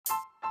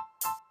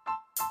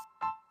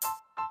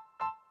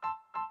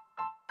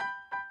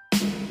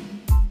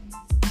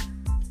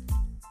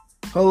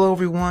Hello,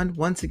 everyone.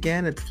 Once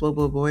again, it's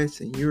Flobo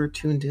Boys, and you're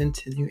tuned in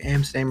to New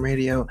Amsterdam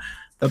Radio,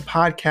 the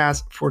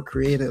podcast for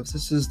creatives.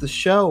 This is the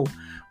show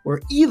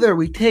where either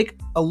we take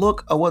a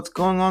look at what's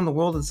going on in the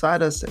world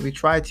inside us and we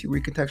try to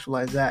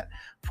recontextualize that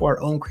for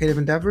our own creative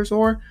endeavors,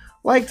 or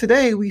like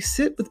today, we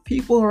sit with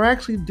people who are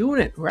actually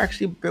doing it, who are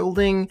actually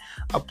building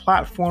a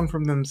platform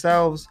for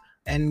themselves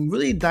and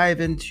really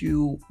dive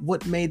into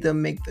what made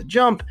them make the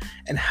jump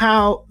and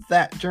how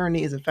that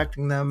journey is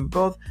affecting them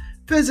both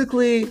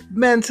physically,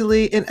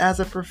 mentally, and as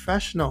a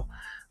professional.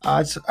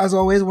 As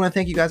always, I want to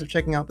thank you guys for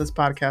checking out this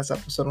podcast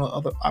episode and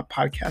other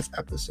podcast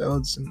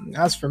episodes. And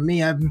as for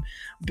me, I'm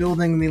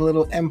building the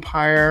little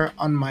empire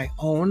on my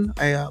own.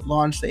 I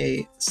launched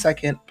a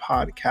second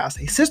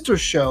podcast, a sister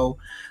show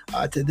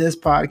to this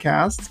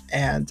podcast,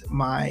 and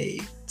my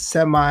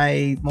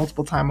semi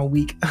multiple time a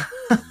week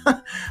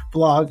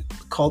blog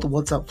called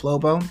What's Up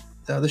Flobo.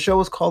 The show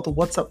is called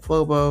What's Up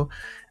Flobo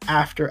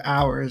After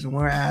Hours,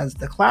 whereas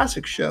the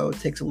classic show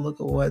takes a look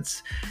at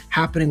what's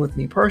happening with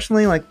me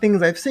personally, like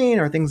things I've seen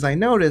or things I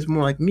noticed,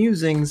 more like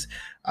musings.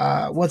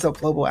 What's Up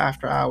Flobo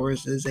After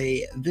Hours is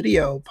a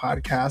video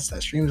podcast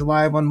that streams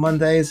live on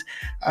Mondays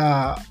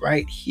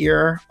right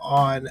here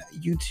on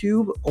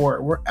YouTube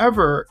or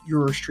wherever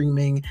you're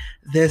streaming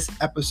this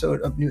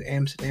episode of New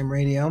Amsterdam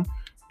Radio,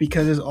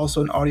 because there's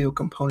also an audio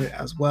component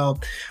as well.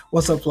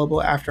 What's Up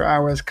Flobo After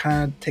Hours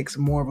kind of takes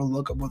more of a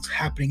look at what's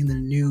happening in the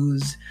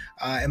news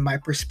and my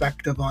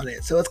perspective on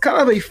it. So it's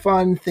kind of a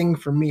fun thing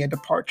for me, a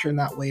departure in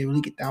that way, really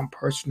get down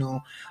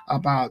personal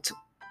about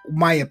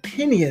my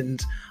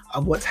opinions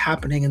of what's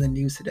happening in the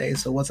news today.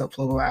 So What's Up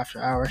Flobo After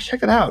Hours,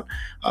 check it out.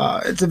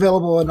 It's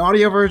available in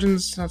audio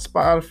versions on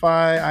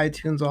Spotify,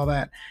 iTunes, all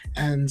that,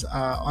 and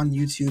on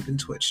YouTube and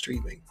Twitch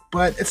streaming.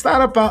 But it's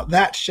not about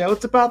that show,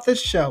 it's about this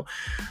show.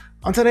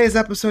 On today's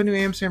episode of New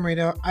Amsterdam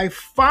Radio, I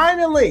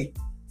finally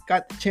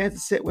got the chance to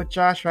sit with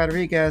Josh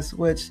Rodriguez,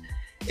 which,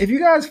 if you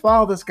guys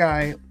follow this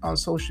guy on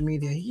social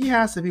media, he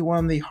has to be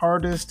one of the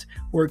hardest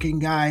working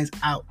guys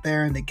out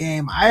there in the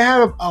game. I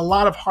have a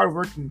lot of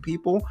hardworking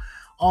people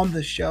on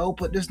the show,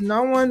 but there's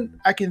no one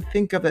I can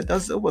think of that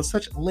does it with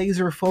such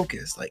laser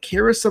focus. Like,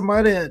 here is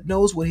somebody that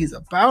knows what he's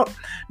about,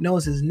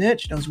 knows his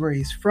niche, knows where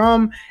he's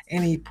from,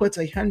 and he puts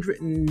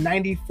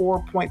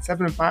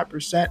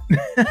 194.75%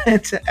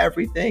 into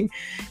everything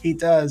he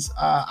does.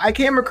 I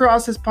came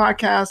across his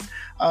podcast,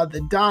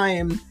 The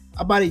Dime,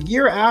 about a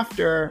year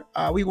after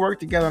we worked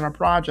together on a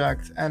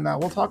project, and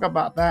we'll talk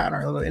about that in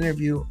our little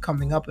interview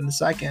coming up in a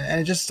second. And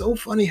it's just so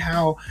funny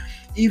how,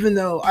 even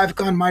though I've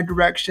gone my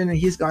direction and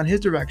he's gone his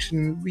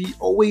direction, we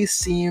always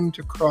seem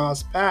to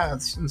cross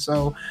paths. And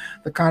so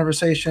the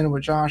conversation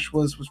with Josh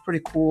was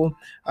pretty cool.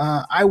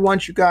 I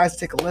want you guys to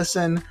take a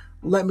listen.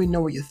 Let me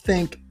know what you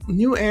think.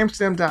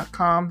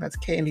 NewAmsterdam.com, that's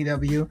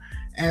KNEW,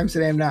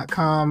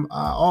 Amsterdam.com.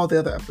 All the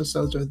other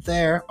episodes are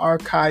there,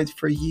 archived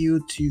for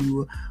you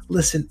to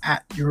listen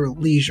at your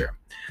leisure.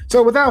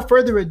 So without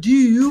further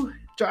ado,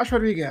 Josh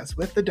Rodriguez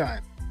with The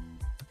Dime.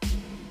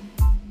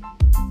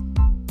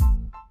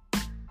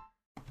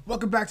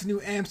 Welcome back to New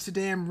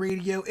Amsterdam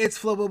Radio. It's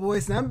Flobo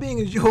Boys, and I'm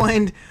being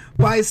joined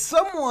by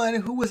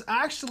someone who was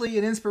actually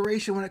an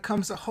inspiration when it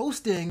comes to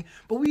hosting,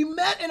 but we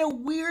met in a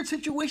weird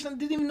situation that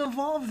didn't even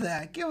involve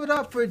that. Give it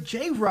up for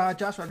J-Rod,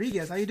 Josh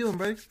Rodriguez. How you doing,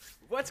 buddy?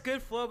 What's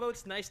good, Flobo?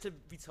 It's nice to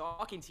be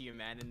talking to you,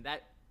 man. And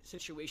that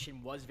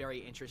situation was very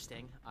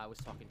interesting. I was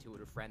talking to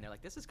a friend. They're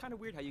like, this is kind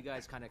of weird how you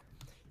guys kind of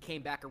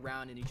came back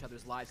around in each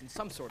other's lives in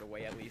some sort of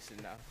way, at least.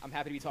 And I'm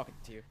happy to be talking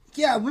to you.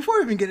 Yeah, before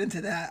we even get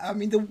into that, I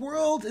mean, the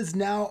world is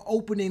now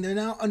opening. They're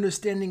now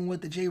understanding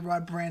what the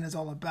J-Rod brand is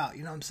all about.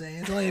 You know what I'm saying?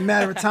 It's only a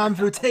matter of time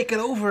for it to take it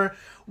over.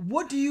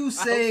 What do you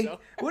say? So.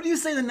 What do you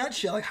say in a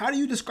nutshell? Like, how do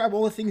you describe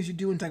all the things you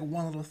do into like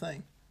one little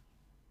thing?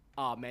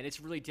 Oh, man, it's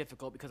really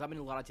difficult because I'm in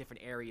a lot of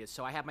different areas.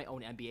 So I have my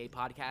own NBA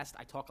podcast.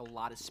 I talk a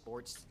lot of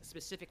sports,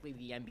 specifically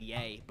the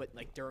NBA. But,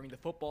 like, during the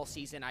football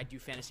season, I do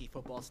fantasy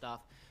football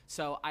stuff.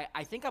 So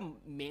I think I'm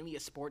mainly a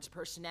sports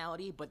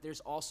personality, but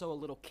there's also a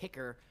little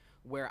kicker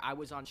where I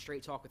was on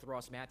Straight Talk with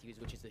Ross Matthews,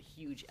 which is a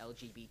huge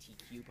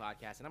LGBTQ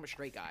podcast. And I'm a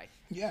straight guy.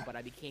 Yeah. But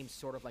I became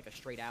sort of like a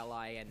straight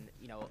ally, and,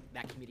 you know,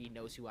 that community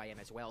knows who I am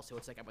as well. So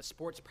it's like I'm a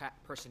sports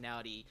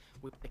personality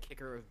with the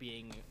kicker of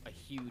being a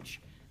huge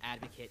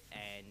advocate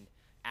and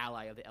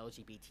ally of the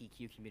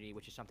LGBTQ community,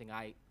 which is something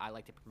I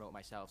like to promote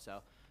myself.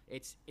 So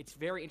it's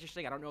very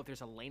interesting. I don't know if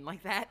there's a lane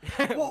like that.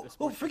 Well,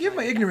 forgive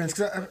my ignorance,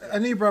 because I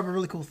know you brought up a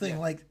really cool thing. Yeah.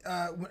 Like,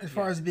 as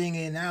far as being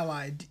an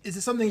ally, is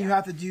it something you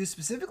have to do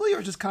specifically,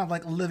 or just kind of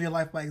like live your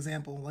life by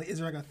example? Like, is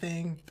there like a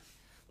thing?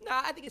 No,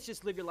 I think it's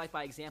just live your life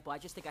by example. I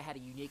just think I had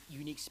a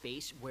unique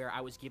space where I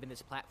was given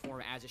this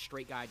platform as a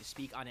straight guy to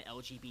speak on an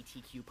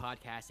LGBTQ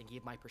podcast and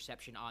give my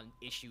perception on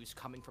issues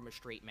coming from a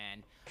straight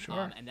man.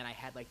 Sure. And then I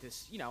had like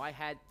this, you know, I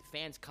had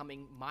fans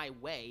coming my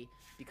way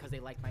because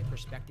they liked my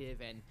perspective,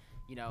 and,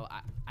 you know,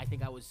 I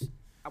think I wouldn't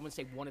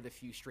say one of the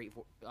few straight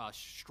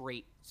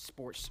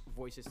sports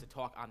voices to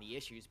talk on the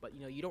issues, but,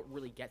 you know, you don't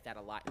really get that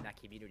a lot in that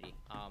community.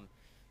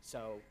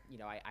 So, you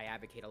know, I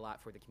advocate a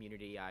lot for the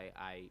community.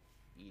 I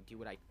do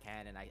what I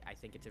can, and I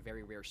think it's a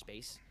very rare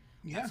space.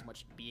 Yeah. Not so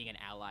much being an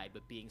ally,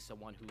 but being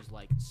someone who's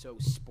like so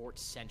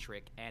sports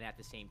centric and at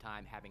the same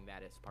time having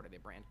that as part of their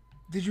brand.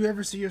 Did you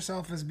ever see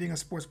yourself as being a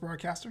sports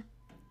broadcaster?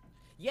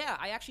 Yeah,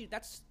 I actually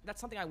that's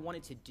something I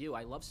wanted to do.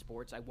 I love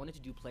sports. I wanted to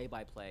do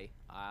play-by-play.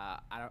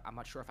 I'm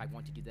not sure if I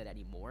want to do that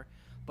anymore,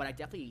 but I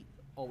definitely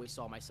always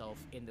saw myself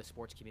in the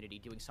sports community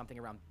doing something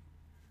around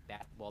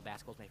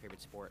basketball's my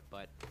favorite sport,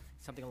 but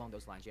something along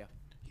those lines, yeah.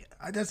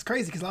 Yeah, that's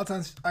crazy because a lot of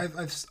times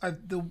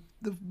the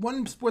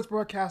one sports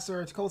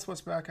broadcaster, Tacoma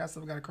sports broadcaster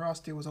I've got across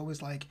to was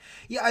always like,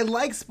 yeah, I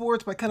like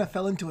sports, but I kind of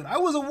fell into it. I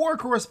was a war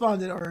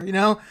correspondent, or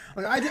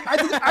like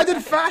I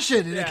did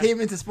fashion, and it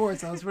came into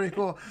sports. That was pretty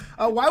cool.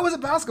 Why was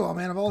it basketball,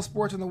 man? Of all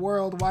sports in the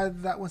world, why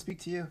did that one speak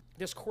to you?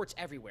 There's courts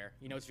everywhere.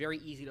 It's very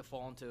easy to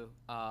fall into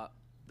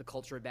the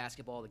culture of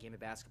basketball, the game of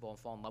basketball, and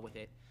fall in love with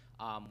it.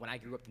 When I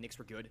grew up, the Knicks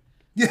were good.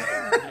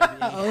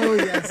 Oh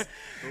yes,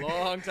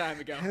 long time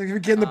ago. You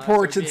get in the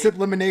porch and sip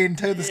lemonade and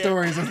tell the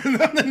stories of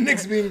the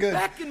Knicks being good.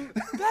 Back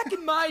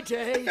in my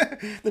day,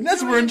 the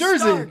Nets were in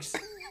Jersey.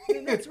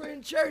 The Nets were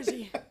in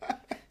Jersey,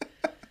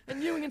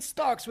 and Ewing and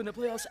Starks were in the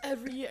playoffs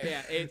every year.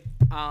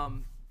 Yeah,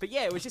 but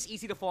yeah, it was just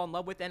easy to fall in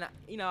love with, and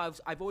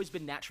I've always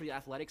been naturally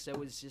athletic, so it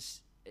was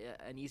just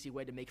an easy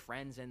way to make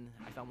friends, and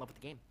I fell in love with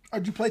the game. Oh,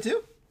 did you play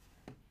too?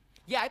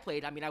 Yeah, I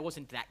played. I mean, I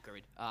wasn't that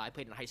good. I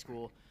played in high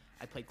school.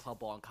 I played club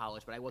ball in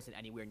college, but I wasn't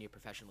anywhere near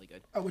professionally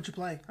good. Oh, what'd you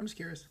play? I'm just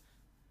curious.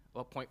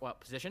 What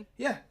position?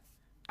 Yeah.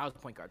 I was a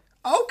point guard.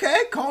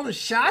 Okay, calling the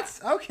shots.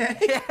 Okay.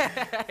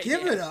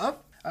 Give it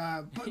up.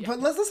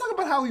 But let's talk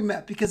about how we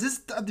met, because this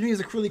to me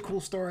is a really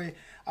cool story.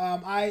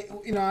 I'm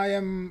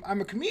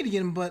a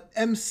comedian, but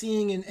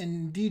emceeing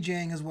and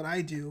DJing is what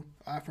I do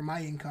for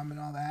my income and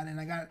all that. And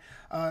I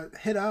got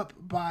hit up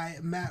by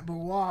Matt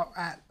Bourgeois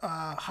at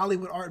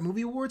Hollywood Art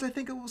Movie Awards, I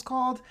think it was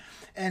called,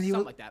 and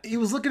he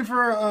was looking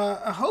for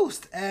a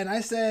host, and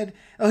I said,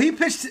 he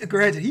pitched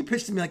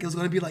to me like it was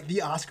going to be like the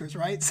Oscars,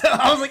 right? So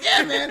I was like,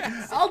 yeah,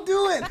 man, I'll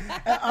do it.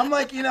 I'm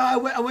like,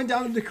 I went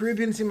down to the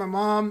Caribbean to see my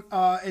mom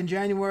in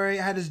January.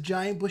 I had this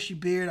giant bushy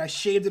beard. I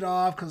shaved it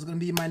off because it was going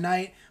to be my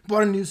night.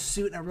 Bought a new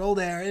suit and I rolled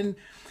there, and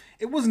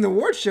it was an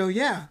award show.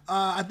 Yeah,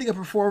 I think I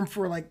performed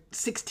for like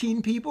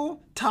 16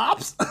 people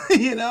tops, but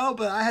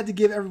I had to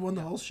give everyone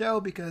the whole show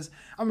because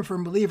I'm a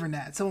firm believer in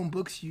that. Someone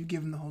books you,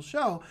 give them the whole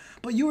show.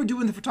 But you were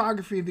doing the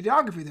photography and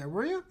videography there,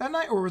 were you, that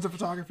night, or was it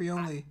photography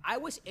only? I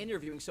was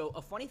interviewing. So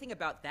a funny thing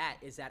about that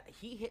is that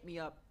he hit me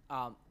up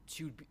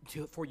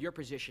for your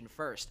position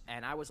first,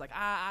 and I was like,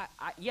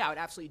 yeah, I would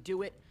absolutely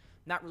do it.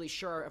 Not really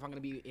sure if I'm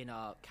going to be in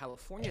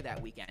California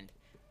that weekend,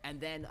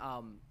 and then.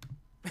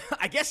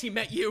 I guess he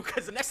met you,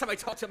 because the next time I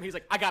talked to him, he was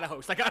like, I got a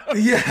host.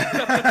 Yeah.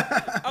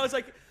 I was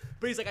like,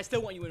 but he's like, I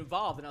still want you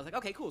involved. And I was like,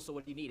 okay, cool. So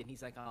what do you need? And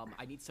he's like,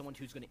 I need someone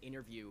who's going to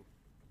interview,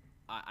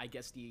 I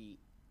guess, the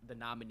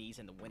nominees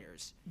and the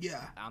winners.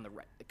 Yeah. On the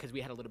because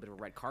we had a little bit of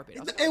a red carpet.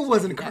 It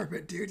wasn't a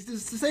carpet, dude.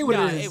 Just to say what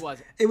it is. It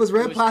wasn't. It was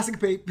red plastic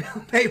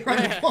paper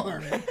on the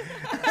floor.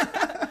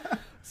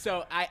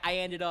 So I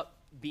ended up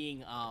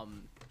being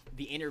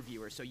the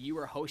interviewer. So you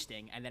were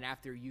hosting, and then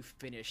after you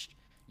finished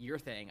your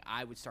thing,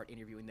 I would start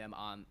interviewing them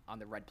on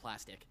the red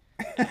plastic.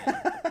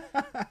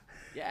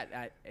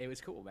 Yeah, it was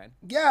cool, man.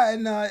 Yeah,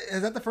 and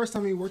is that the first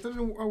time you worked at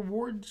an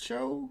award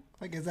show?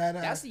 Like, is that?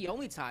 That's the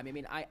only time. I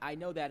mean, I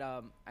know that,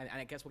 and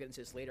I guess we'll get into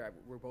this later.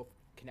 We're both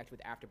connected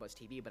with AfterBuzz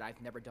TV, but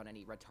I've never done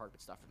any red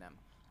carpet stuff for them.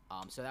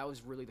 So that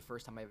was really the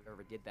first time I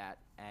ever did that,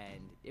 and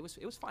it was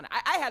fun.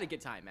 I had a good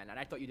time, man, and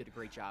I thought you did a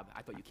great job.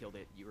 I thought you killed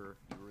it. You were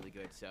really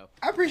good. So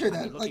I appreciate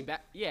that.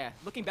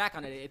 Looking back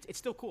on it, it's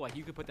still cool. Like,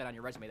 you could put that on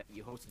your resume that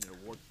you hosted an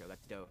award show.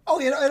 That's dope.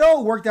 Oh, it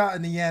all worked out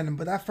in the end,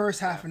 but that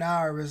first half an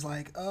hour was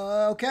like,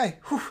 okay,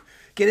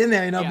 get in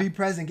there, be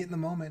present, get in the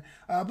moment.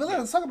 But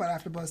let's talk about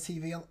AfterBuzz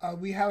TV.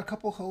 We had a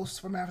couple hosts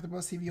from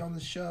AfterBuzz TV on the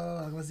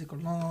show, like Leslie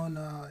Colon,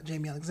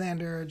 Jamie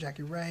Alexander,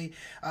 Jackie Ray.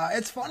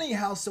 It's funny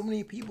how so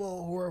many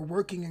people who are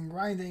working and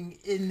grinding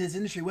in this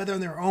industry, whether on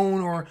their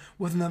own or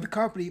with another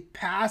company,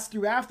 pass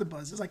through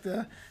AfterBuzz. It's like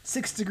the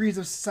 6 degrees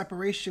of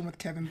separation with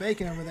Kevin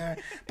Bacon over there.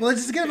 But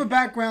let's just give a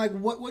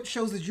background, like what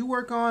shows did you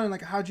work on, and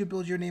like how'd you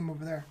build your name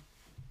over there?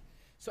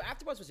 So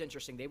AfterBuzz was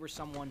interesting. They were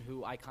someone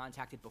who I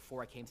contacted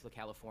before I came to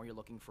California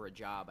looking for a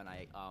job, and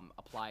I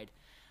applied,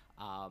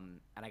 and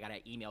I got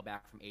an email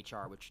back from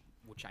HR, which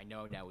I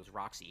know now is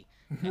Roxy.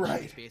 And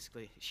right.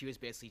 She was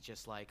basically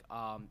just like,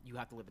 you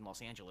have to live in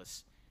Los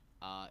Angeles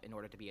in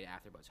order to be an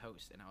AfterBuzz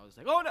host. And I was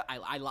like, oh no,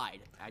 I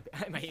lied.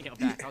 My email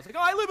back. I was like,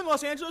 oh, I live in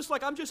Los Angeles.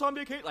 Like, I'm just on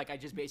vacation. Like, I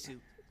just basically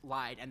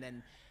lied, and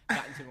then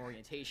got into an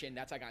orientation.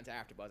 That's how I got into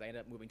AfterBuzz. I ended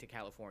up moving to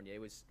California.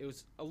 It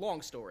was a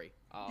long story.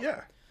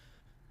 Yeah.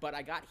 But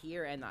I got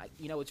here, and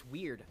it's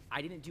weird.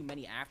 I didn't do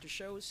many after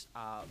shows,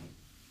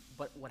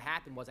 but what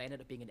happened was I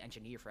ended up being an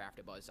engineer for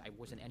AfterBuzz. I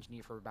was an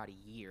engineer for about a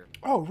year.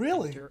 Oh,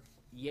 really?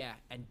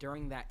 And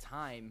during that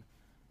time,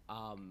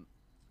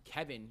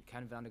 Kevin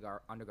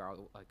Undergaro,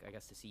 like, I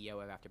guess the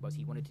CEO of AfterBuzz,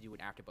 he wanted to do an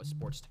AfterBuzz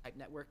sports type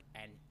network,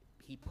 and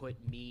he put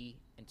me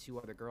and 2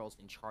 other girls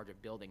in charge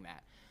of building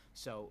that.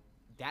 So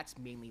that's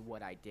mainly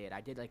what I did. I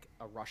did like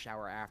a Rush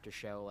Hour after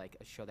show, like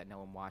a show that no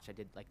one watched. I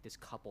did like this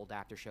coupled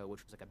after show,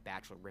 which was like a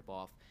Bachelor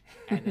ripoff,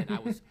 and then I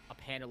was a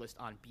panelist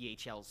on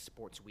BHL's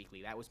Sports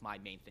Weekly. That was my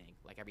main thing.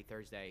 Like every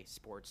Thursday,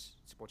 Sports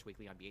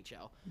Weekly on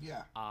BHL.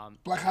 Yeah.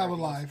 Black Hollywood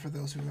Live for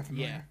those who are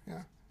familiar.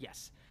 Yeah.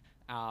 Yes.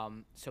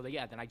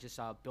 Then I just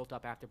built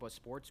up AfterBuzz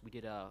Sports. We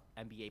did a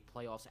NBA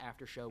playoffs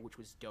after show, which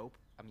was dope.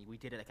 I mean, we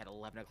did it like at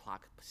 11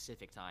 o'clock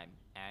Pacific time,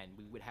 and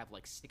we would have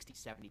like 60,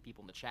 70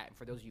 people in the chat. And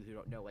for those of you who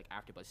don't know, like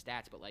AfterBuzz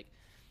stats, but like,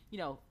 you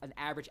know, an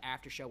average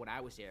after show when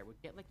I was there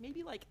would get like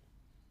maybe like,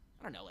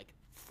 I don't know, like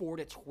 4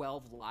 to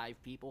 12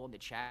 live people in the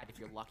chat if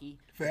you're lucky.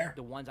 Fair.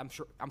 The ones I'm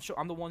sure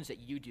the ones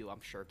that you do,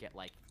 I'm sure get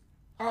like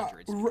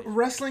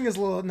wrestling is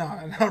a little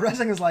no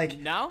wrestling is like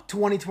no?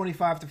 20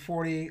 25 to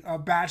 40.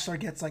 Bachelor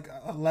gets like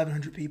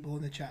 1,100 people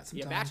in the chat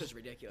sometimes. Yeah, Bachelor's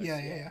ridiculous.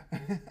 Yeah.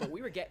 But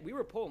we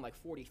were pulling like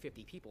 40,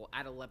 50 people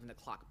at 11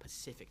 o'clock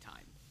Pacific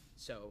time,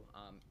 so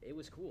it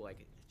was cool,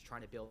 like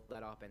trying to build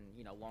that up. And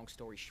you know, long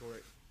story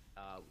short,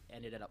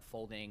 ended up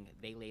folding.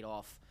 They laid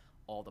off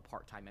all the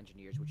part-time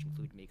engineers, which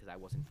included me because I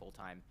wasn't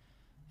full-time.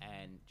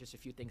 And just a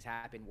few things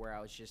happened where I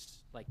was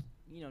just like,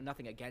 you know,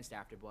 nothing against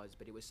AfterBuzz,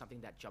 but it was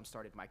something that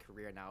jump-started my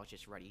career, and I was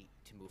just ready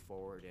to move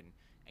forward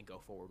and go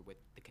forward with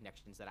the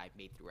connections that I've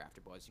made through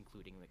AfterBuzz,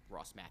 including like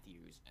Ross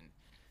Matthews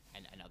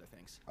and other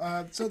things.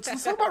 So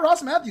let's talk about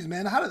Ross Matthews,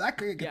 man. How did that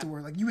get to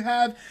work? Like, you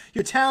have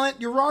your talent,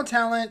 your raw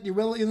talent, your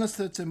willingness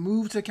to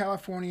move to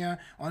California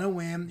on a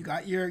whim. You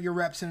got your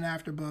reps in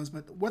AfterBuzz,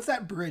 but what's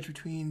that bridge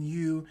between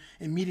you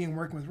and meeting and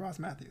working with Ross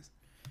Matthews?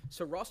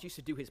 So Ross used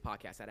to do his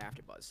podcast at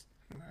AfterBuzz,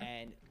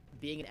 and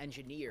being an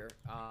engineer,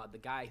 the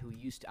guy who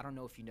used to, I don't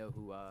know if you know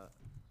who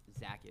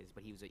Zach is,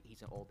 but he's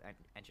an old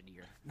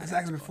engineer.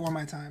 Zach was before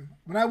my time.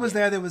 When I was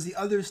there was the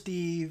other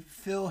Steve.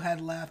 Phil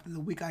had left the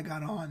week I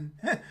got on.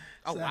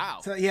 Wow.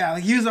 So yeah,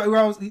 like he was where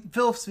I was.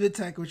 Phil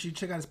Svidtek, which you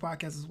check out his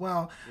podcast as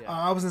well. Yeah.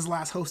 I was in his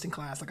last hosting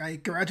class. Like I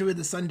graduated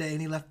the Sunday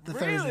and he left the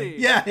Thursday.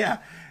 Yeah.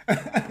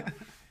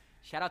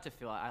 Shout out to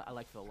Phil. I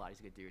like Phil a lot. He's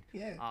a good dude.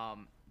 Yeah.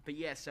 But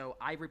yeah, so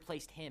I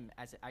replaced him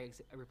I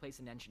replaced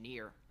an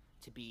engineer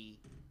to be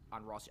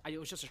on Ross. It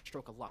was just a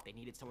stroke of luck. They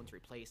needed someone to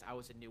replace. I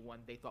was a new one.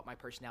 They thought my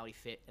personality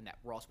fit and that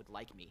Ross would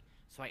like me.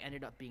 So I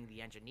ended up being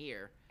the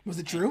engineer. Was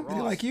it true? Did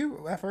he like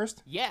you at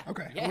first? Yeah.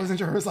 Okay. Yeah. I wasn't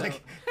sure. It was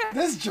like,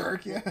 this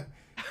jerk, yeah.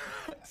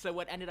 So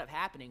what ended up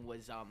happening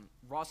was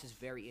Ross is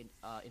very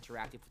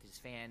interactive with his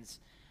fans,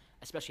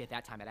 especially at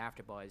that time at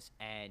AfterBuzz.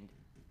 And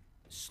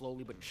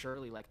slowly but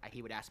surely, like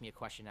he would ask me a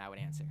question and I would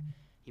answer.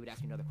 He would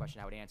ask me another question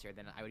I would answer.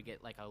 Then I would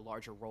get like a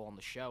larger role on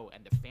the show,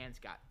 and the fans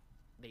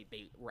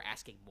they were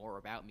asking more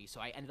about me. So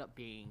I ended up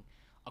being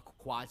a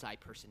quasi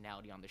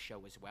personality on the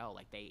show as well.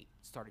 Like they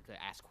started to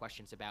ask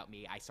questions about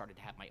me. I started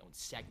to have my own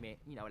segment.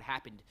 You know, it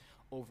happened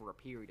over a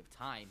period of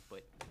time,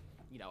 but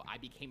you know, I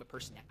became a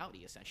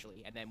personality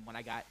essentially. And then when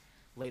I got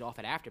laid off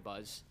at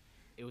AfterBuzz,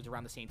 it was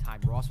around the same time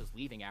Ross was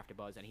leaving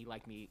AfterBuzz, and he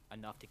liked me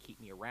enough to keep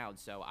me around.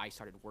 So I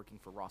started working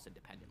for Ross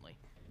independently.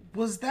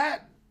 Was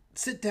that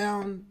sit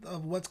down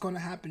of what's going to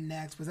happen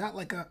next, was that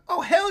like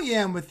oh hell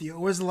yeah I'm with you, or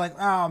was it like,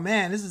 oh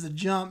man, this is a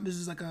jump, this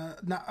is like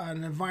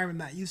an environment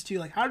not used to?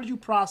 Like, how did you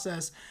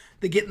process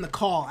the getting the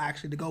call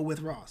actually to go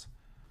with Ross?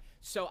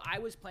 So I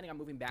was planning on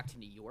moving back to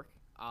New York.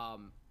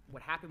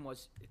 What happened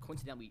was,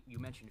 coincidentally, you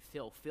mentioned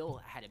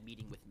Phil had a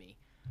meeting with me,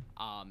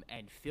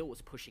 and Phil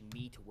was pushing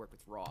me to work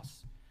with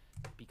Ross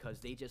because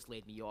they just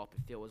laid me off.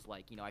 And Phil was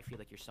like, you know, I feel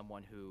like you're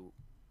someone who,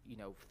 you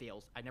know,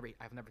 fails. I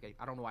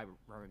don't know why I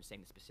remember him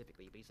saying this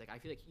specifically, but he's like, I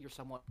feel like you're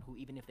someone who,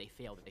 even if they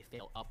fail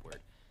upward.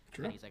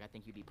 True. And he's like, I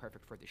think you'd be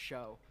perfect for the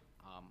show.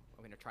 I'm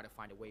going to try to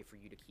find a way for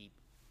you to keep,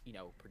 you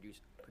know,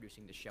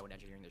 producing the show and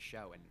engineering the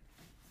show. And,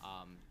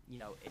 you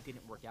know, it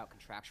didn't work out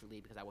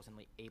contractually because I wasn't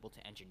able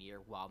to engineer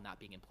while not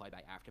being employed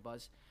by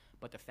AfterBuzz.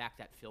 But the fact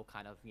that Phil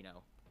kind of, you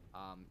know,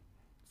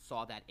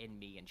 saw that in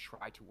me and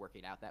tried to work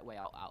it out that way,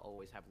 I'll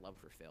always have love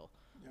for Phil.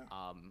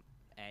 Yeah.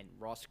 And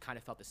Ross kind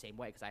of felt the same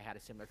way because I had a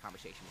similar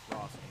conversation with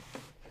Ross.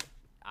 And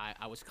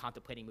I was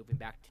contemplating moving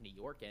back to New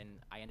York, and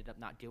I ended up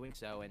not doing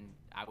so, and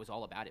I was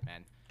all about it,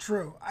 man.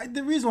 True.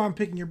 The reason why I'm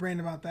picking your brain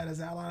about that is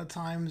that a lot of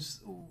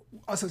times,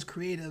 us as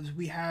creatives,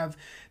 we have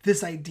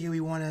this idea we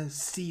want to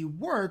see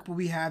work, but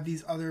we have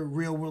these other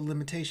real-world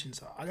limitations.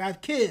 So I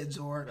have kids,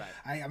 or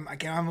right.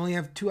 I only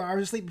have 2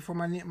 hours of sleep before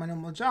my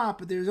normal job,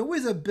 but there's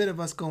always a bit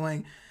of us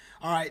going,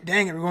 all right,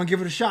 dang it, we're going to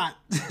give it a shot.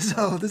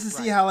 So this is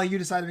see how like you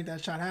decided to make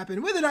that shot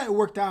happen. Whether or not it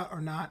worked out or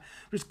not,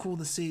 it's cool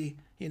to see,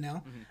 you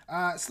know.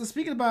 Mm-hmm. So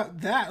speaking about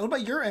that, what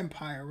about your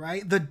empire,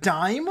 right? The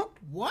Dime?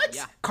 What?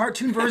 Yeah.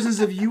 Cartoon versions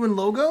of you and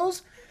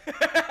logos?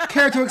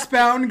 Care to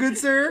expound, good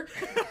sir?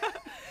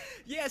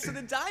 Yeah, so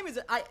the Dime is,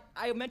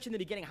 I mentioned in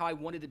the beginning how I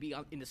wanted to be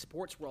in the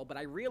sports world, but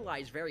I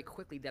realized very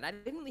quickly that I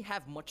didn't really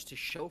have much to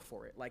show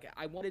for it. Like,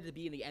 I wanted to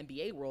be in the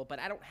NBA world, but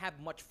I don't have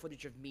much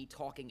footage of me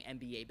talking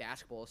NBA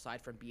basketball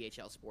aside from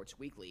BHL Sports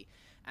Weekly.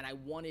 And I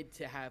wanted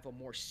to have a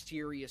more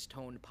serious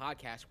toned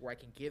podcast where I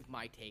can give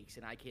my takes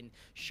and I can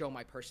show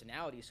my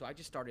personality. So I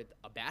just started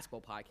a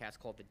basketball podcast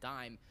called The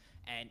Dime,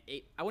 and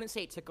I wouldn't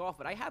say it took off,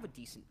 but I have a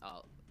decent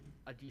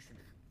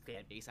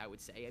fan base, I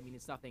would say. I mean,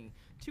 it's nothing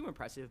too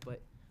impressive,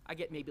 but I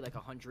get maybe like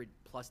 100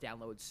 plus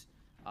downloads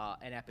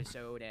an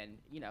episode, and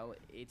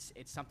it's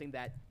something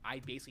that I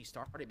basically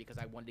started because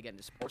I wanted to get in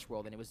the sports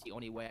world, and it was the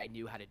only way I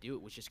knew how to do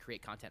it was just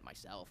create content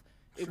myself.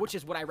 Which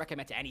is what I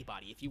recommend to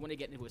anybody. If you want to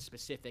get into a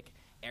specific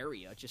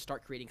area, just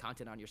start creating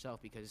content on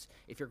yourself, because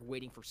if you're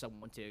waiting for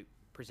someone to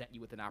present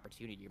you with an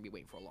opportunity, you're going to be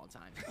waiting for a long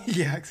time.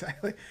 Yeah,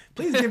 exactly.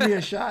 Please give me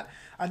a shot.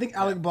 I think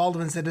Alec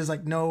Baldwin said there's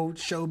like no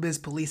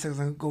showbiz police that's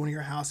going to go into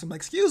your house. I'm like,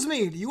 excuse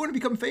me, do you want to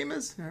become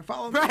famous?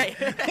 Follow me.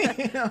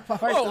 Right.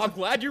 I'm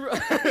glad you're...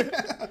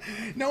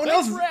 No one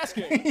else is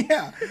asking.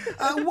 Yeah.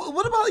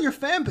 What about your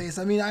fan base?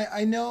 I mean,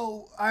 I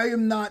know I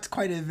am not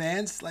quite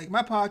advanced. Like,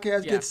 my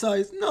podcast gets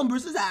size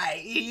numbers as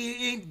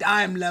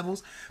dime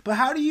levels. But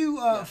how do you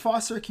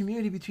foster a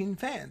community between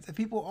fans? If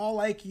people all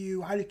like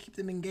you, how do you keep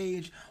them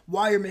engaged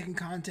while you're making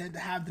content to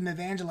have them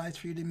evangelize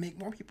for you to make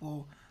more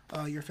people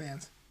your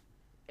fans?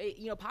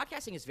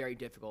 Podcasting is very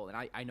difficult,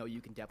 and I know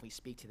you can definitely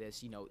speak to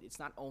this. It's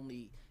not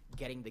only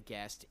getting the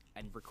guest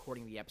and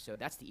recording the episode.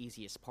 That's the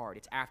easiest part.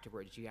 It's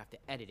afterwards. You have to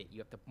edit it. You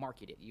have to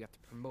market it. You have to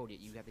promote it.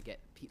 You have to get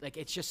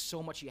it's just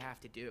so much you have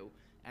to do.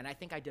 And I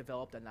think I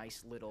developed a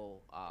nice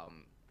little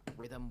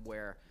rhythm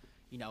where,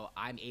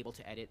 I'm able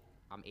to edit.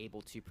 I'm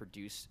able to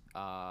produce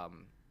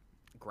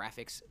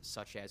graphics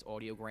such as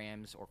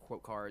audiograms or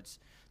quote cards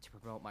to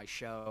promote my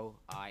show.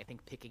 I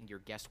think picking your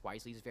guest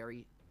wisely is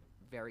very,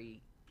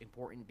 very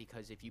important,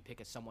 because if you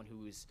pick someone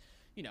who's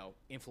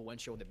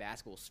influential in the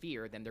basketball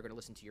sphere, then they're going to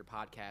listen to your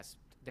podcast.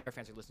 Their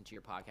fans are listening to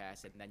your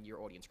podcast, and then your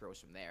audience grows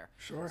from there.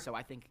 Sure. So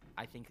I think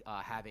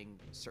having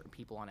certain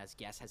people on as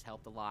guests has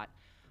helped a lot.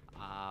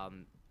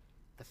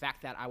 The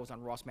fact that I was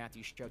on Ross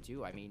Matthews' show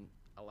too. I mean,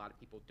 a lot of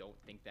people don't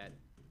think that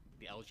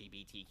the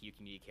LGBTQ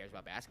community cares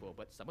about basketball,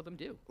 but some of them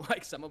do.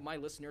 Like, some of my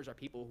listeners are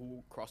people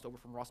who crossed over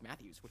from Ross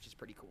Matthews, which is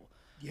pretty cool.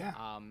 Yeah.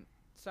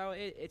 So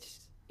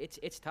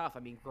it's tough. I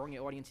mean, growing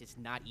an audience is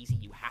not easy.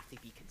 You have to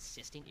be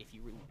consistent. If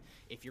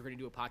you're going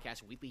to do a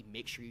podcast weekly,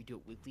 make sure you do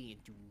it weekly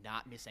and do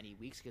not miss any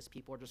weeks, because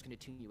people are just going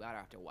to tune you out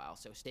after a while.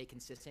 So stay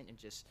consistent and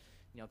just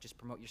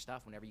promote your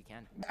stuff whenever you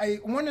can. I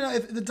want to know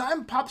if the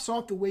dime pops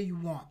off the way you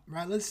want,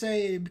 right? Let's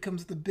say it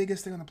becomes the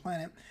biggest thing on the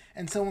planet,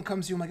 and someone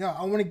comes to you and like, oh,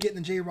 I want to get in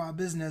the J-Rob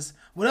business.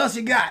 What else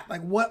you got?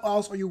 Like, what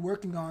else are you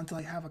working on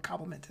to have a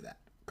complement to that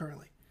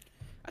currently?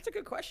 That's a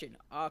good question.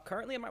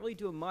 Currently, I'm not really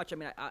doing much. I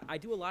mean, I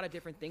do a lot of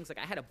different things. Like,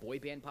 I had a boy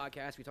band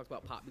podcast. We talked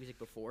about pop music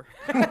before.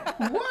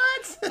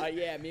 What?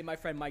 Yeah, me and my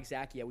friend Mike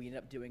Zacchia, we ended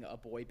up doing a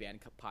boy band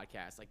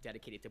podcast,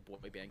 dedicated to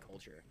boy band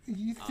culture.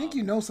 You think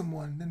you know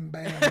someone, then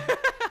bam.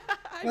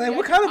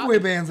 What kind of boy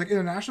bands? Like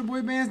international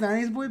boy bands,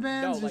 90s boy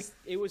bands? No,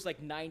 it was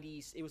like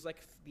 90s. It was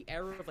like the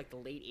era of the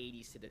late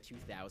 80s to the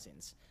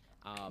 2000s.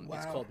 Wow.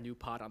 It's called New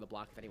Pod on the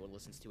Block. If anyone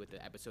listens to it,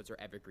 the episodes are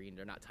evergreen.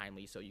 They're not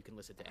timely, so you can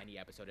listen to any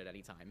episode at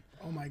any time.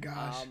 Oh my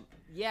gosh.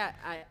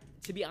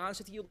 To be honest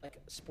with you,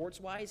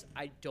 sports-wise,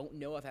 I don't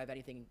know if I have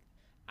anything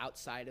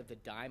outside of the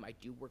dime. I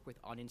do work with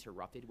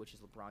Uninterrupted, which is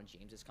LeBron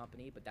James's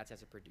company, but that's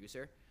as a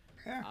producer.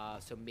 Yeah.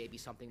 So maybe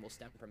something will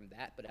stem from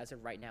that. But as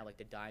of right now,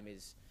 the dime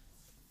is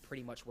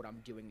pretty much what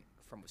I'm doing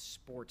from a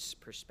sports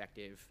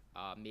perspective.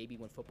 Maybe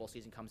when football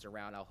season comes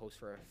around, I'll host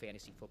for a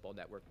fantasy football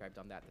network. I've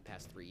done that the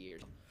past 3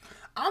 years.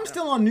 I'm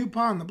still on New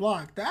Pod on the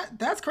Block.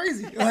 That's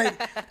crazy.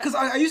 Because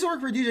I used to work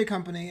for a DJ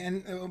company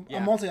and a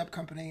multi-up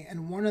company,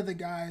 and one of the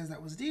guys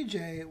that was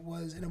DJ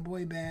was in a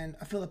boy band,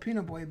 a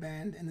Filipino boy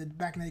band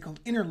back in the day called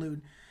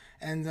Interlude,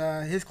 and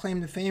his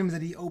claim to fame is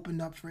that he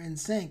opened up for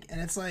NSYNC,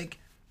 and it's like.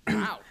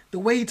 Wow. The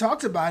way he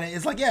talks about it,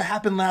 it's like, yeah, it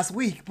happened last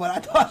week, but I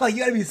thought you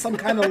got to be some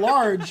kind of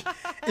large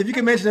if you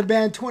can mention a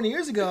band 20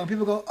 years ago and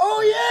people go,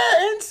 oh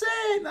yeah,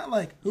 Insane. Not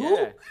like,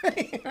 who?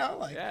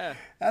 Yeah.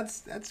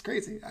 That's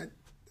crazy.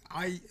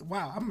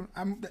 Wow,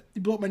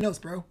 you blew up my notes,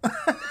 bro.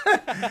 How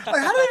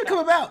did it come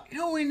about? You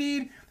know what we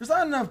need? There's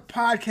not enough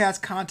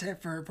podcast content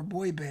for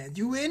boy bands.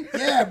 You in?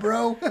 Yeah,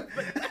 bro.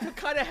 What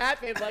kind of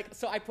happened?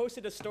 So I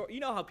posted a story. You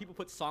know how people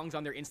put songs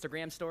on their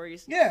Instagram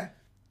stories? Yeah.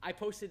 I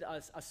posted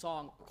a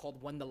song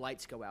called When the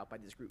Lights Go Out by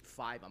this group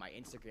 5 on my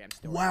Instagram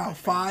story. Wow,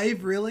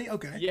 5? Really?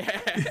 Okay. Yeah.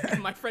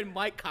 And my friend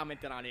Mike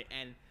commented on it,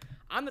 and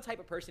I'm the type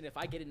of person, if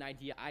I get an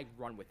idea, I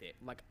run with it.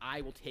 I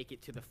will take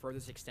it to the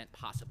furthest extent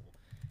possible.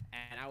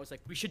 And I was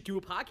like, we should do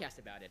a podcast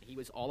about it. He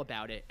was all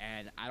about it,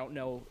 and I don't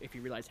know if he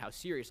realized how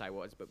serious I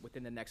was, but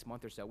within the next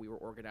month or so, we were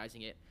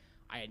organizing it.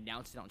 I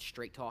announced it on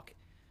Straight Talk,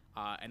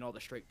 and all the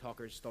Straight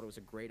Talkers thought it was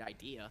a great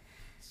idea.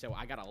 So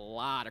I got a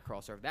lot of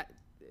crossover.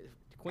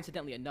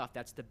 Coincidentally enough,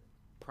 that's the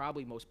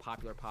probably most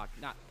popular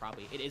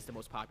it is the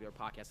most popular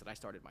podcast that I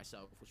started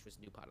myself, which was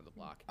New Pod on the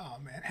Block. Oh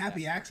man,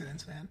 happy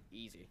accidents, man.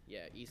 Easily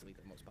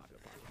the most popular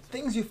podcast.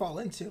 Things you fall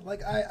into.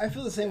 I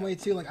feel the same way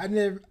too.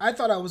 I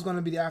thought I was going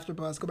to be the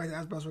AfterBuzz. Go back to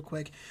AfterBuzz real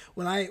quick.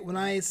 When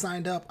I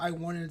signed up, I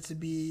wanted it to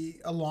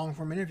be a long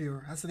form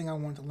interviewer. That's the thing I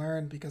wanted to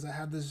learn, because I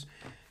had this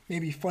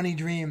maybe funny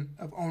dream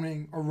of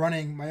owning or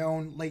running my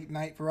own late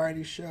night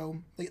show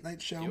Do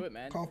it,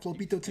 man. called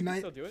Flopito Tonight.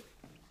 You can still do it.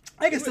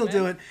 I can still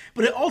do it,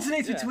 but it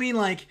alternates between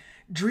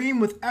dream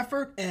with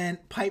effort and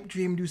pipe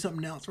dream do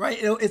something else, right?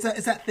 It's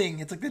that thing.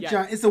 It's like the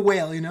giant. It's a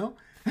whale, you know.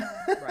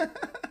 Right.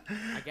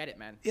 I get it,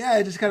 man. Yeah,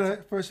 I just kind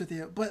of first with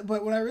you. But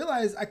when I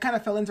realized, I kind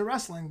of fell into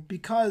wrestling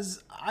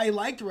because I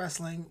liked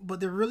wrestling, but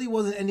there really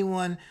wasn't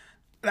anyone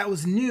that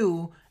was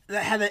new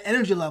that had that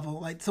energy level,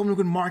 like someone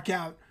who could mark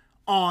out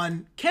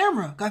on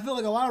camera. I feel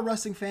like a lot of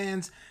wrestling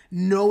fans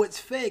know it's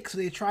fake, so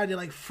they try to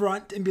like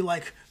front and be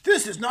like,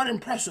 this is not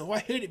impressive. I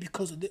hate it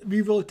because of it.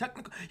 Be really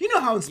technical. You know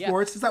how in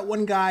sports, there's that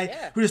one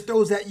guy who just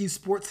throws at you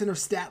Sports Center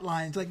stat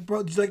lines. Like,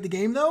 bro, did you like the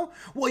game though?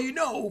 Well,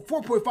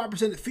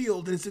 4.5% of the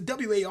field and it's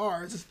a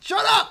WAR. It's just,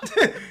 shut up!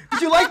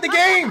 Did you like the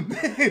game?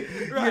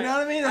 Right. You know what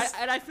I mean?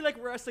 And I feel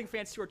like wrestling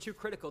fans too are too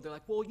critical. They're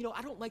like, well,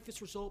 I don't like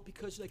this result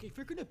because like if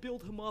you're gonna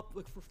build him up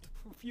like for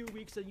a few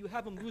weeks and you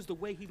have him lose the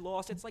way he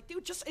lost, it's like,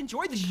 dude, just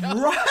enjoy the show.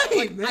 Right,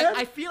 like, man.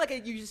 I feel like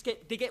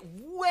they get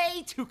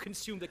way too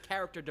consumed with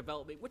character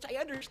development, which I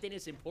understand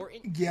is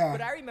important. Yeah.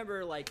 But I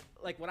remember like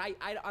when I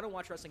don't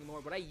watch wrestling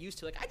anymore, but I used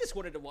to, like, I just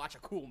wanted to watch a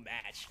cool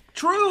match.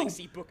 True. And,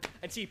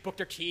 like, see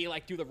Booker T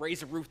like do the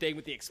Razor Roof thing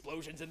with the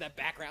explosions in that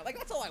background. Like,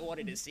 that's all I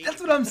wanted to see. That's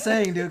what I'm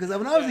saying, dude. Because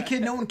when I was a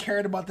kid, no one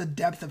cared about the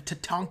depth of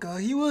Tatanka.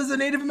 He was a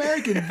Native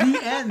American. The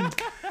end.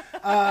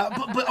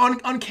 But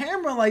on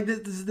camera, like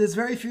there's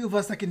very few of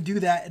us that can do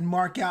that and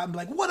mark out and be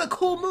like, what a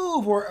cool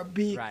move, or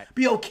be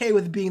okay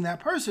with being that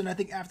person. I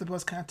think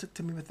AfterBuzz kind of took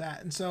to me with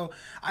that, and so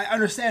I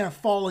understand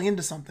falling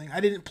into something. I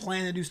didn't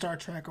plan to do Star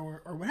Trek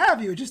or what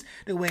have you. It's just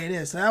the way it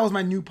is. So that was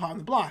my new pop on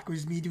the block,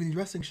 was me doing these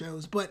wrestling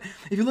shows. But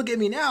if you look at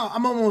me now,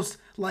 I'm almost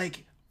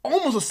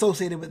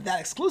associated with that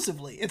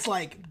exclusively. It's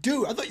like,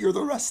 dude, I thought you were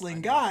the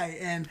wrestling guy.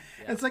 And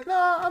it's like,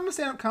 no, I'm a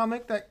stand-up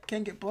comic that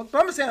can't get booked, but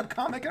I'm a stand-up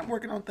comic and I'm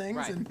working on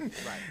things and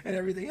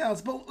everything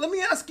else. But let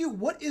me ask you,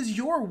 what is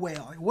your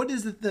whale? Like, what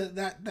is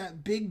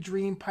that big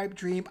dream, pipe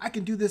dream, I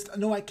can do this,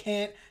 no, I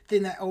can't,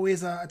 thing that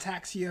always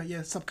attacks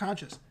your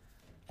subconscious?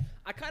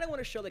 I kind of want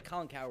to show the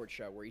Colin Cowherd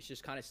show where he's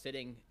just kind of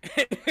sitting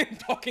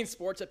talking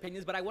sports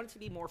opinions, but I want it to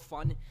be more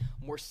fun,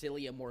 more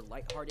silly, and more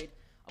lighthearted.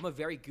 I'm a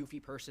very goofy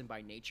person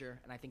by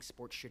nature, and I think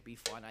sports should be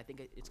fun. I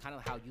think it's kind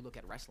of how you look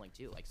at wrestling,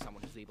 too, like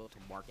someone who's able to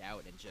mark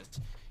out and just,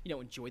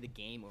 enjoy the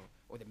game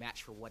or the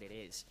match for what it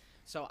is.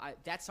 So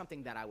that's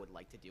something that I would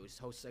like to do, is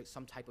host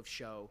some type of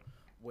show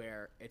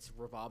where it's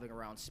revolving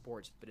around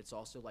sports, but it's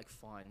also like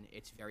fun.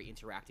 It's very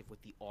interactive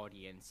with the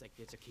audience. Like,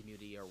 there's a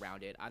community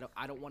around it.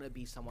 I don't want to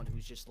be someone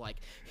who's just like,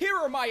 here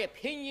are my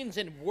opinions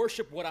and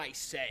worship what I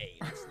say.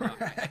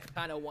 I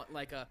kind of want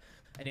like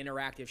an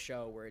interactive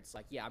show where it's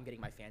like, I'm getting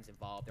my fans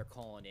involved. They're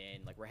calling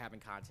in, like, we're having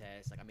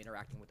contests, like I'm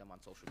interacting with them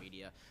on social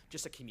media,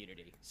 just a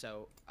community.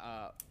 So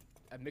a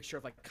mixture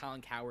of like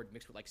Colin Cowherd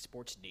mixed with like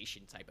Sports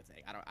Nation type of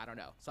thing. I don't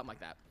know, something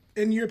like that.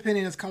 In your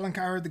opinion, is Colin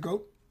Cowherd the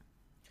GOAT?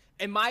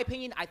 In my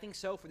opinion, I think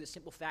so, for the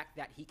simple fact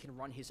that he can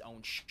run his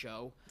own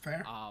show.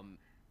 Fair.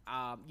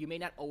 You may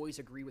not always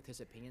agree with his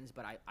opinions,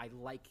 but I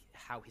like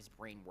how his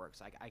brain works.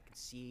 I can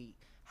see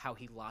how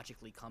he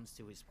logically comes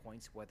to his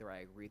points, whether I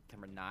agree with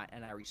him or not,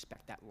 and I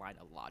respect that line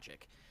of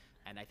logic.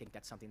 And I think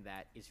that's something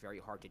that is very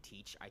hard to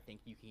teach. I think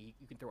you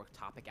can throw a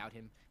topic at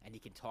him, and he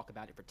can talk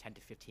about it for 10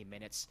 to 15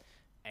 minutes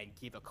and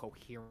give a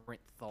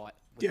coherent thought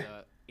with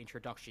the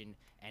introduction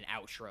and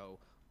outro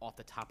off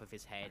the top of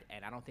his head,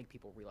 and I don't think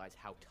people realize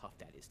how tough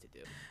that is to do.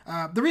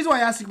 The reason why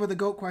I asked you about the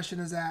GOAT question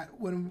is that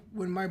when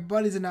my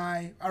buddies and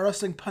I, our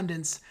wrestling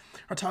pundits,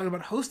 are talking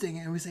about hosting,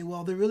 and we say,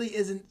 well, there really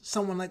isn't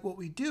someone like what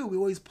we do, we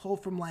always pull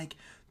from like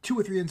 2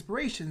 or 3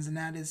 inspirations, and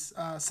that is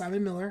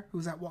Simon Miller,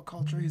 who's at What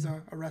Culture. He's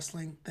a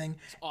wrestling thing.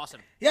 It's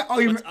awesome. Yeah.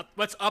 Oh,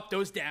 let's up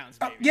those downs,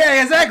 baby.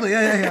 Yeah, exactly.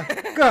 Yeah.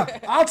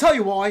 Good. I'll tell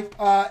you why.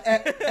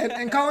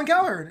 And Colin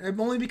Cowherd,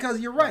 only because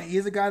you're right.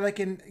 He's a guy that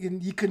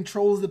he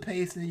controls the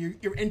pace, and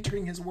you're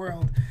entering his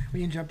world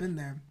when you jump in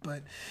there.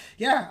 But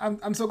yeah,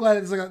 I'm so glad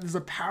there's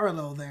a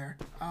parallel there.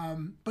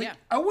 But yeah.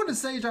 I want to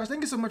say, Josh,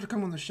 thank you so much for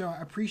coming on the show.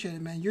 I appreciate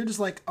it, man. You're just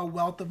like a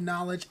wealth of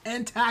knowledge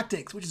and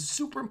tactics, which is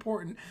super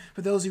important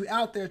for those of you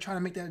out there trying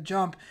to make that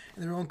jump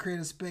in their own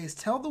creative space.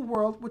 Tell the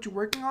world what you're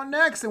working on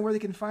next and where they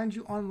can find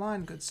you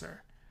online, good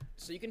sir.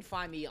 So you can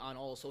find me on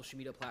all social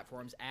media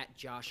platforms at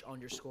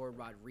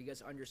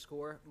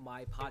Josh_Rodriguez_.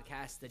 My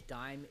podcast, The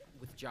Dime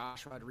with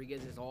Josh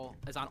Rodriguez, is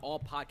on all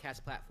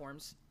podcast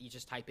platforms. You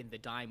just type in The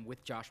Dime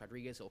with Josh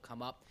Rodriguez, it'll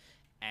come up,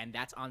 and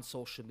that's on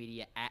social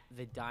media at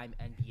The Dime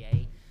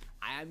NBA.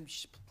 I'm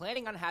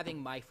planning on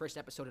having my first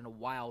episode in a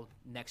while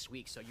next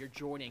week, so you're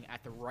joining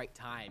at the right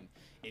time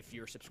if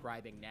you're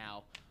subscribing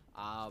now.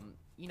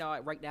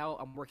 Right now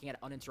I'm working at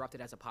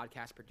Uninterrupted as a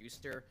podcast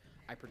producer.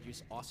 I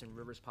produce Austin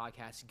Rivers'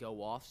 podcast,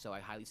 Go Off, so I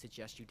highly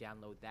suggest you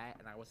download that.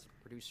 And I was the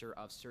producer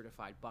of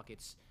Certified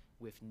Buckets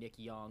with Nick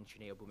Young,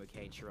 Janae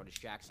Obumake, and Sharonda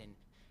Jackson.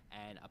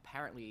 And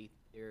apparently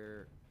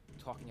they're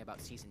talking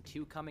about season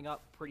 2 coming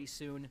up pretty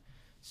soon,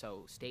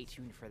 so stay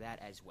tuned for that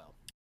as well.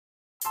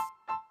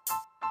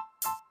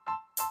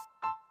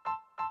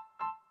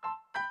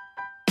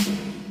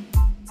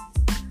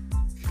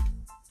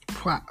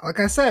 Like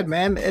I said,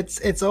 man,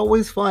 it's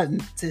always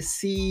fun to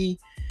see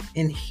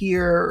and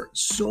hear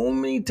so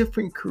many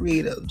different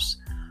creatives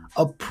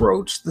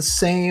approach the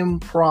same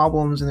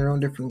problems in their own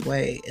different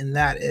way. And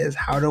that is,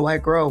 how do I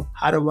grow?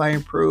 How do I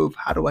improve?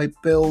 How do I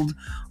build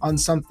on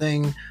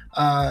something?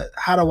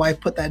 How do I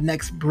put that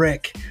next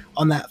brick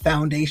on that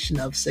foundation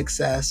of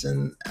success?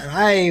 And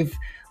I've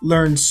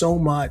learned so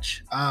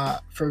much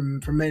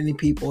from many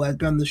people that have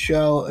been on the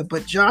show,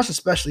 but Josh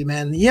especially,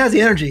 man, he has the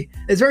energy.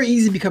 It's very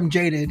easy to become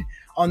jaded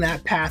on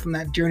that path, on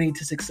that journey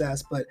to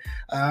success, but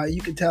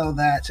you can tell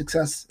that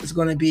success is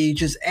going to be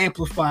just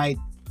amplified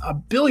a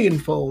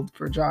billionfold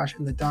for Josh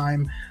and the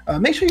Dime.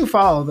 Make sure you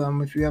follow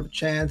them if you have a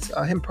chance,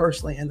 him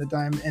personally and the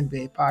Dime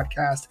NBA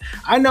podcast.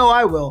 I know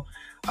I will.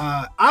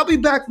 I'll be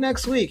back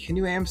next week.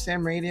 New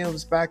Amsterdam Radio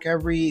is back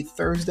every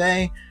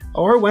Thursday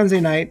or Wednesday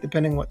night,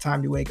 depending what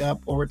time you wake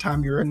up or what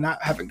time you're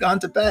haven't gone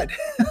to bed.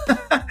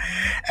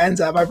 And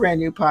my brand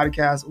new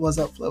podcast, What's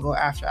Up Flobo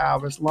After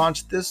Hours,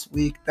 launched this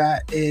week.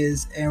 That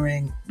is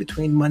airing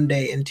between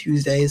Monday and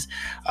Tuesdays.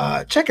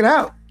 Check it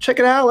out.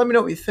 Let me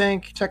know what you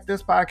think. Check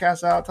this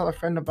podcast out. Tell a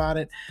friend about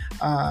it.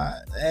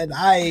 And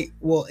I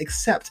will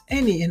accept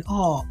any and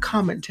all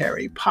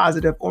commentary,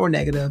 positive or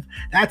negative.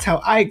 That's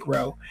how I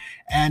grow.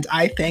 And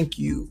I thank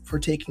you for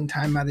taking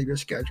time out of your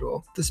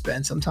schedule to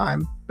spend some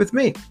time with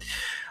me.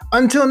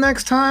 Until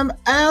next time,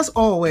 as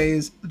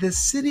always, the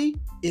city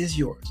is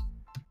yours.